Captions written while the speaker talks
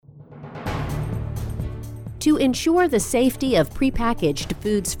To ensure the safety of prepackaged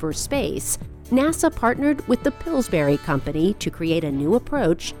foods for space, NASA partnered with the Pillsbury Company to create a new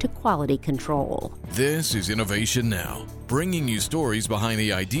approach to quality control. This is Innovation Now, bringing you stories behind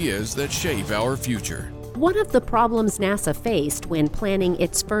the ideas that shape our future. One of the problems NASA faced when planning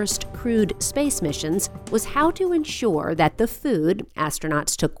its first crewed space missions was how to ensure that the food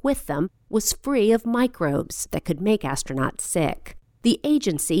astronauts took with them was free of microbes that could make astronauts sick. The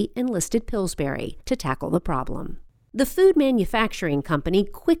agency enlisted Pillsbury to tackle the problem. The food manufacturing company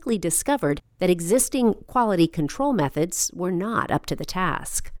quickly discovered that existing quality control methods were not up to the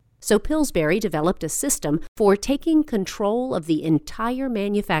task. So Pillsbury developed a system for taking control of the entire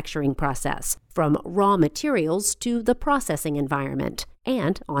manufacturing process, from raw materials to the processing environment,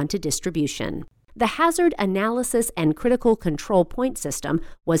 and on to distribution. The Hazard Analysis and Critical Control Point System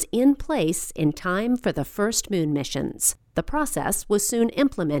was in place in time for the first moon missions. The process was soon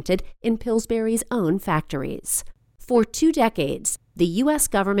implemented in Pillsbury's own factories. For 2 decades, the U.S.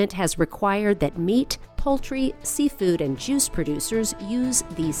 government has required that meat, poultry, seafood, and juice producers use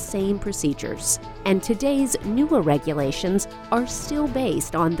these same procedures. And today's newer regulations are still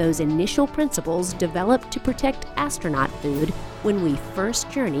based on those initial principles developed to protect astronaut food when we first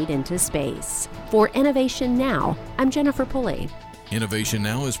journeyed into space. For Innovation Now, I'm Jennifer Pulley. Innovation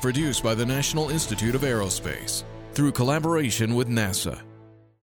Now is produced by the National Institute of Aerospace through collaboration with NASA.